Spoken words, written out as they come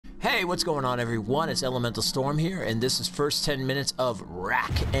Hey, what's going on, everyone? It's Elemental Storm here, and this is first 10 minutes of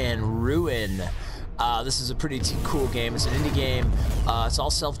Rack and Ruin. This is a pretty cool game. It's an indie game. It's all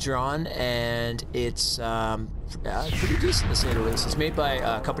self-drawn, and it's pretty decent, to say the least. It's made by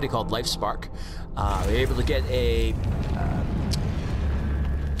a company called LifeSpark. We were able to get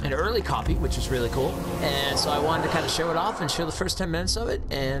an early copy, which is really cool, and so I wanted to kind of show it off and show the first 10 minutes of it,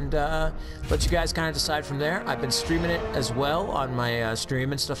 and let you guys kind of decide from there. I've been streaming it as well on my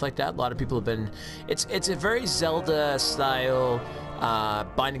stream and stuff like that. A lot of people have been. It's a very Zelda style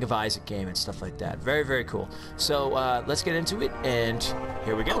Binding of Isaac game and stuff like that. Very, very cool. So let's get into it, and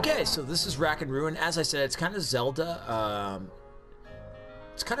here we go. Okay, so this is Rack and Ruin. As I said, it's kind of Zelda.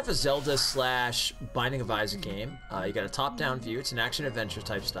 It's kind of a Zelda slash Binding of Isaac game. You got a top-down view. It's an action-adventure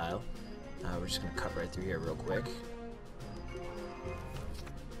type style. We're just going to cut right through here real quick.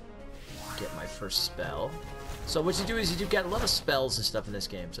 Get my first spell. So what you do is you get a lot of spells and stuff in this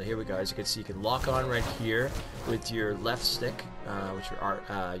game. So here we go. As you can see, you can lock on right here with your left stick, which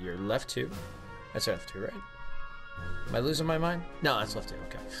are your left two. That's left two, right? Am I losing my mind? No, that's left two.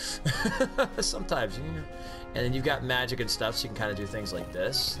 Okay. Sometimes, you know. And then you've got magic and stuff, so you can kind of do things like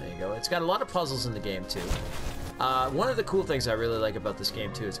this. There you go. It's got a lot of puzzles in the game, too. One of the cool things I really like about this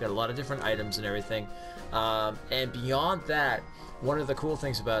game, too, it's got a lot of different items and everything. And beyond that, one of the cool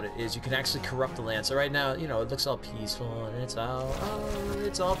things about it is you can actually corrupt the land. So right now, you know, it looks all peaceful, and it's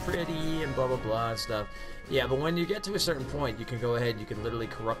all pretty, and blah, blah, blah, and stuff. Yeah, but when you get to a certain point, you can go ahead, you can literally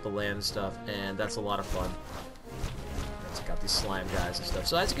corrupt the land and stuff, and that's a lot of fun. It's got these slime guys and stuff.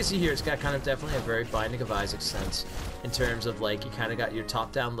 So as you can see here, it's got kind of definitely a very Binding of Isaac sense in terms of, like, you kind of got your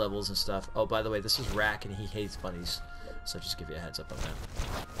top-down levels and stuff. Oh, by the way, this is Rack, and he hates bunnies. So just give you a heads up on that.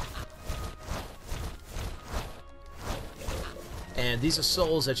 And these are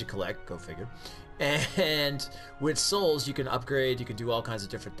souls that you collect. Go figure. And with souls, you can upgrade. You can do all kinds of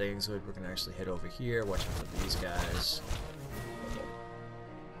different things. We're going to actually head over here. Watch out for these guys.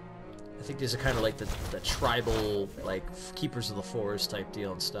 I think these are kind of like the tribal, like, keepers of the forest type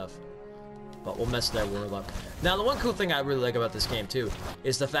deal and stuff. But we'll mess that world up. Now, the one cool thing I really like about this game, too,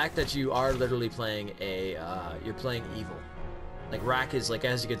 is the fact that you are literally playing you're playing evil. Like, Rack is, like,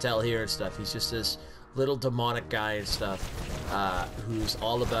 as you can tell here and stuff, he's just this little demonic guy and stuff who's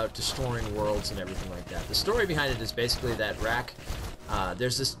all about destroying worlds and everything like that. The story behind it is basically that Rack...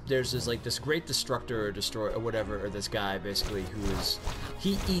 there's this great destructor or destroyer or whatever, or this guy basically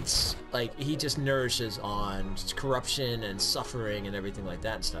he eats, like, he just nourishes on corruption and suffering and everything like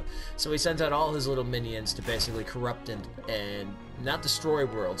that and stuff. So he sends out all his little minions to basically corrupt and not destroy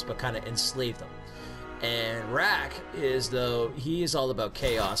worlds, but kind of enslave them. And Rack he is all about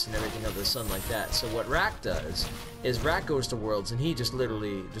chaos and everything under the sun like that. So what Rack does is Rack goes to worlds and he just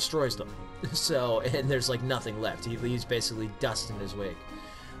literally destroys them. So, and there's like nothing left. He leaves basically dust in his wake.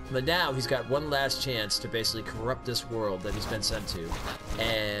 But now he's got one last chance to basically corrupt this world that he's been sent to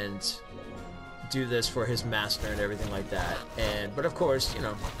and do this for his master and everything like that. But of course, you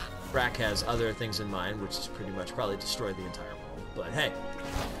know, Rack has other things in mind, which is pretty much probably destroy the entire world. But hey.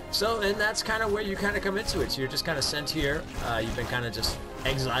 So, and that's kind of where you kind of come into it. So you're just kind of sent here. You've been kind of just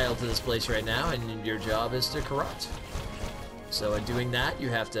exiled to this place right now, and your job is to corrupt. So in doing that, you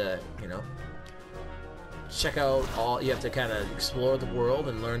have to, you know, check out you have to kind of explore the world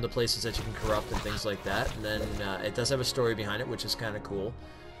and learn the places that you can corrupt and things like that. And then it does have a story behind it, which is kind of cool.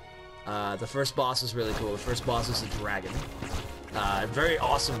 The first boss is really cool. The first boss is a dragon. Very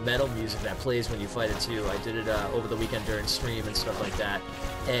awesome metal music that plays when you fight it too. I did it over the weekend during stream and stuff like that,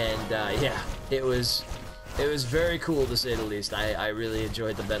 and yeah, it was very cool, to say the least. I really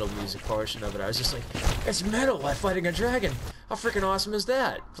enjoyed the metal music portion of it. I was just like, it's metal, I'm fighting a dragon. How freaking awesome is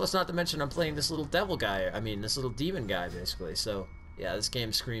that? Plus, not to mention, I'm playing this little devil guy. I mean, this little demon guy, basically. So yeah, this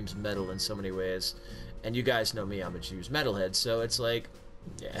game screams metal in so many ways. And you guys know me, I'm a huge metalhead, so it's like,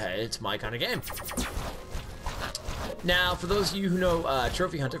 yeah, it's my kind of game. Now, for those of you who know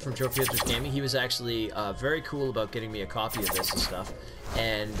Trophy Hunter from Trophy Hunters Gaming, he was actually very cool about getting me a copy of this and stuff,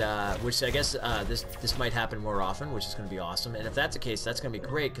 and which I guess this might happen more often, which is going to be awesome. And if that's the case, that's going to be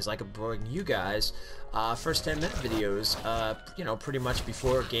great, because I could bring you guys first 10-minute videos, you know, pretty much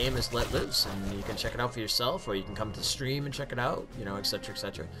before a game is let loose, and you can check it out for yourself, or you can come to the stream and check it out, you know, etc.,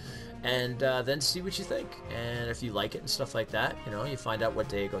 etc. And then see what you think, and if you like it and stuff like that, you know, you find out what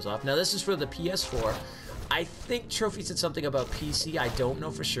day it goes off. Now, this is for the PS4. I think Trophy said something about PC. I don't know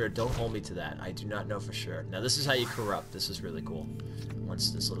for sure. Don't hold me to that. I do not know for sure. Now, this is how you corrupt. This is really cool.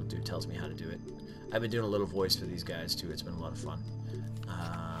 Once this little dude tells me how to do it. I've been doing a little voice for these guys, too. It's been a lot of fun.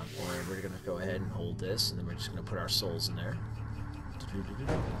 And we're going to go ahead and hold this, and then we're just going to put our souls in there.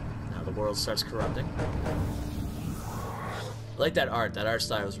 Now the world starts corrupting. like that art. That art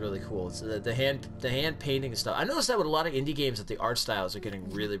style is really cool. It's the hand painting and stuff. I noticed that with a lot of indie games that the art styles are getting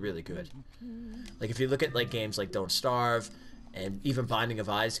really, really good. Like if you look at like games like Don't Starve and even Binding of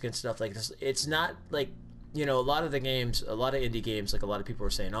Isaac and stuff like this, it's not like, you know, a lot of the games, a lot of indie games, like a lot of people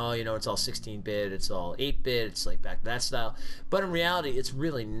are saying, oh, you know, it's all 16-bit, it's all 8-bit, it's like back to that style. But in reality, it's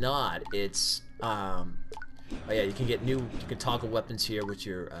really not. It's oh yeah, you can toggle weapons here with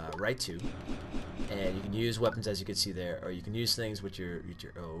your right to, and you can use weapons as you can see there, or you can use things with your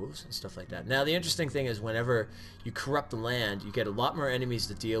O's and stuff like that. Now the interesting thing is whenever you corrupt the land, you get a lot more enemies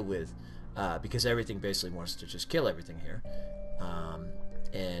to deal with, because everything basically wants to just kill everything here.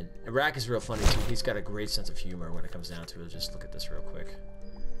 And Iraq is real funny too. He's got a great sense of humor when it comes down to it. Just look at this real quick.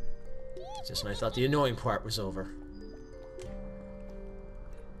 Just when I thought the annoying part was over.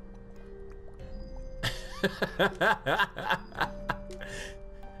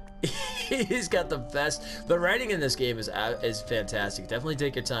 He's got the best. The writing in this game is fantastic. Definitely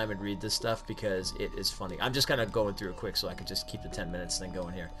take your time and read this stuff because it is funny. I'm just kind of going through it quick so I can just keep the 10 minutes thing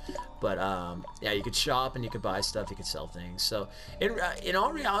going here. But yeah, you could shop and you could buy stuff. You could sell things. So in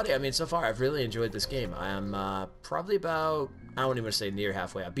all reality, I mean, so far I've really enjoyed this game. I'm probably about, I don't even say near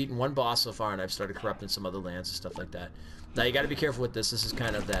halfway. I've beaten one boss so far and I've started corrupting some other lands and stuff like that. Now you got to be careful with this. This is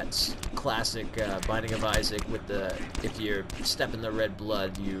kind of that classic Binding of Isaac with the, if you step in the red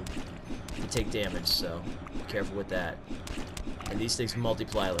blood, you take damage, so be careful with that. And these things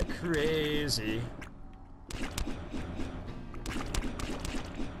multiply like crazy.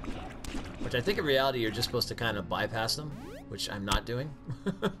 Which I think in reality you're just supposed to kind of bypass them, which I'm not doing.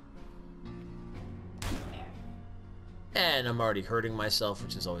 And I'm already hurting myself,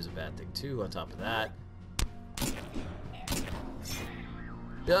 which is always a bad thing too, on top of that.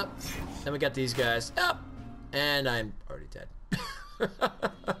 Yep. Then we got these guys. Yep. And I'm already dead.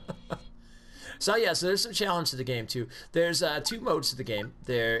 So yeah, so there's some challenge to the game too. There's two modes to the game.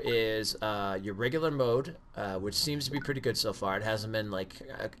 There is your regular mode, which seems to be pretty good so far. It hasn't been like,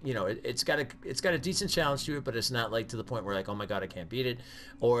 you know, it's got a decent challenge to it, but it's not like to the point where like, oh my god, I can't beat it,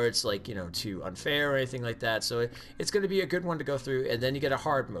 or it's like, you know, too unfair or anything like that. So it's going to be a good one to go through. And then you get a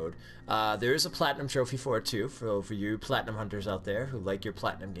hard mode. There is a platinum trophy for it too, for you platinum hunters out there who like your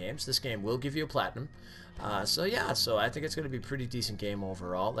platinum games. This game will give you a platinum. So yeah, so I think it's going to be a pretty decent game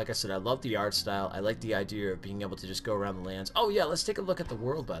overall. Like I said, I love the art style. I like the idea of being able to just go around the lands. Oh yeah, let's take a look at the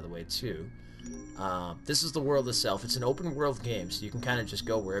world, by the way, too. This is the world itself. It's an open world game, so you can kind of just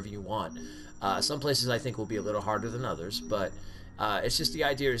go wherever you want. Some places I think will be a little harder than others, but it's just the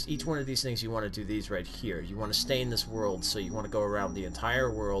idea is each one of these things you want to do these right here. You want to stay in this world, so you want to go around the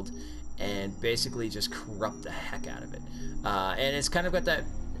entire world and basically just corrupt the heck out of it. And it's kind of got that,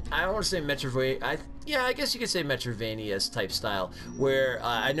 I don't want to say Metroidvania. Yeah, I guess you could say Metroidvania's type style, where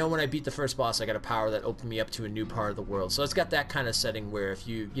I know when I beat the first boss, I got a power that opened me up to a new part of the world. So it's got that kind of setting where if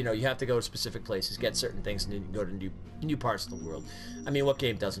you know, you have to go to specific places, get certain things, and then you can go to new parts of the world. I mean, what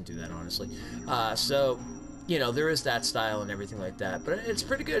game doesn't do that, honestly? So, you know, there is that style and everything like that, but it's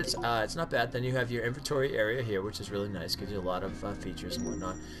pretty good. It's not bad. Then you have your inventory area here, which is really nice, gives you a lot of features and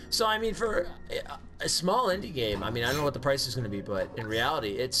whatnot. So I mean, for a small indie game, I mean, I don't know what the price is going to be, but in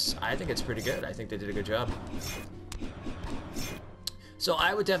reality, I think it's pretty good. I think they did a good job. So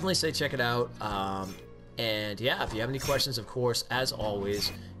I would definitely say check it out. And yeah, if you have any questions, of course, as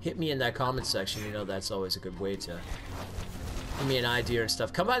always, hit me in that comment section. You know, that's always a good way to give me an idea and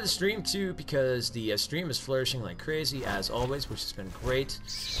stuff. Come by the stream too, because the stream is flourishing like crazy as always, which has been great.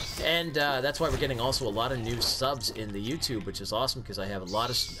 And that's why we're getting also a lot of new subs in the YouTube, which is awesome, because I have a lot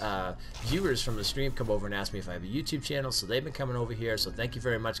of viewers from the stream come over and ask me if I have a YouTube channel, so they've been coming over here. So thank you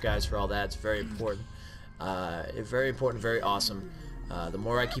very much, guys, for all that. It's very important. Very important, very awesome. The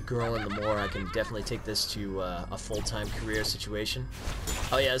more I keep growing, the more I can definitely take this to a full-time career situation.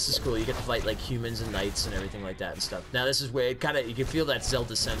 Oh yeah, this is cool. You get to fight like humans and knights and everything like that and stuff. Now this is where it kind of, you can feel that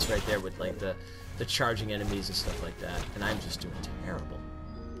Zelda sense right there with like the charging enemies and stuff like that. And I'm just doing terrible.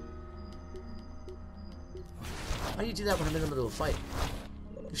 Why do you do that when I'm in the middle of a fight?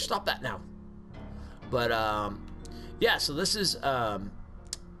 Stop that now. But yeah, so this is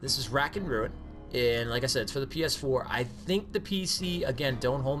Rack and Ruin. And like I said, it's for the PS4. I think the PC, again,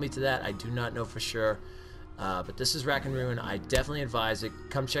 don't hold me to that. I do not know for sure. But this is Rack and Ruin. I definitely advise it.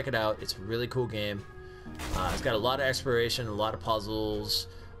 Come check it out. It's a really cool game. It's got a lot of exploration, a lot of puzzles,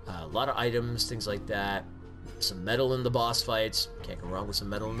 a lot of items, things like that. Some metal in the boss fights. Can't go wrong with some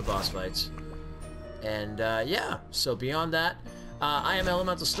metal in the boss fights. And yeah, so beyond that, I am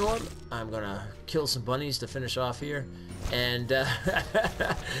Elemental Storm. I'm going to kill some bunnies to finish off here. And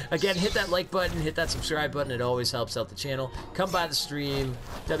again, hit that like button, hit that subscribe button. It always helps out the channel. Come by the stream,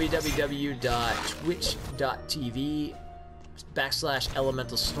 www.twitch.tv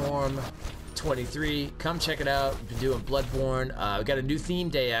 /Elemental Storm 23. Come check it out. We've been doing Bloodborne. We got a new theme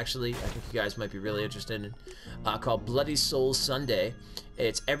day, actually. I think you guys might be really interested in, called Bloody Souls Sunday.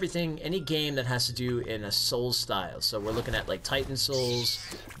 It's everything, any game that has to do in a Souls style. So we're looking at like Titan Souls,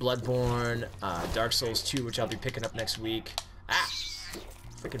 Bloodborne, Dark Souls 2, which I'll be picking up next week. Ah!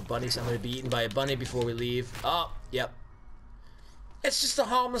 Freaking bunnies. I'm going to be eaten by a bunny before we leave. Oh, yep. It's just a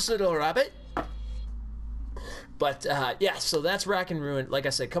harmless little rabbit. But, yeah, so that's Rack and Ruin. Like I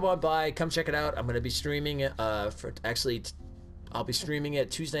said, come on by, come check it out. I'm going to be streaming it, I'll be streaming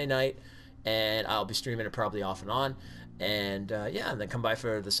it Tuesday night, and I'll be streaming it probably off and on. And, yeah, and then come by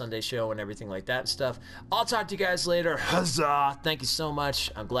for the Sunday show and everything like that and stuff. I'll talk to you guys later. Huzzah! Thank you so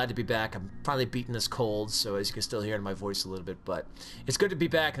much. I'm glad to be back. I'm finally beating this cold, so as you can still hear in my voice a little bit. But it's good to be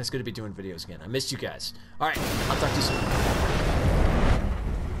back, and it's good to be doing videos again. I missed you guys. All right, I'll talk to you soon.